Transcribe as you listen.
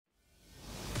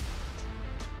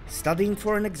Studying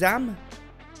for an exam?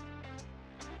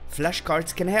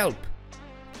 Flashcards can help.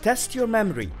 Test your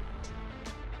memory.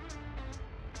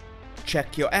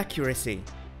 Check your accuracy.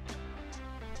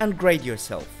 And grade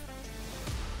yourself.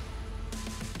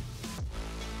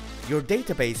 Your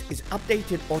database is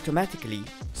updated automatically,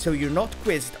 so you're not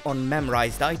quizzed on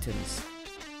memorized items.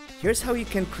 Here's how you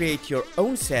can create your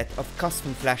own set of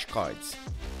custom flashcards.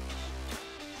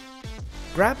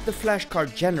 Grab the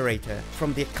flashcard generator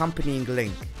from the accompanying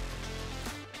link.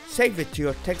 Save it to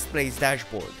your TextBlaze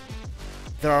dashboard.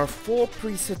 There are 4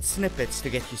 preset snippets to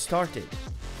get you started.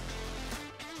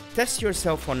 Test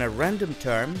yourself on a random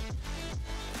term,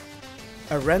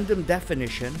 a random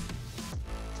definition,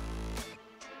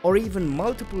 or even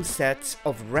multiple sets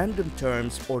of random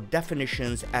terms or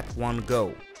definitions at one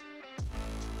go.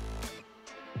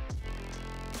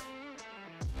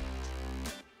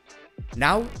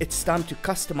 Now it's time to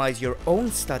customize your own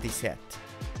study set.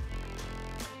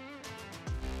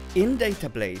 In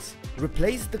DataBlaze,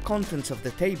 replace the contents of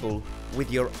the table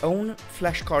with your own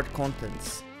flashcard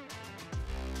contents.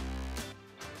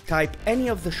 Type any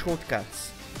of the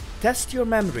shortcuts, test your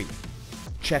memory,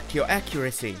 check your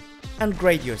accuracy, and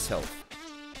grade yourself.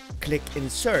 Click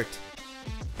Insert,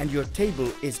 and your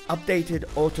table is updated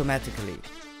automatically.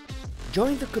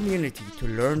 Join the community to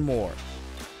learn more.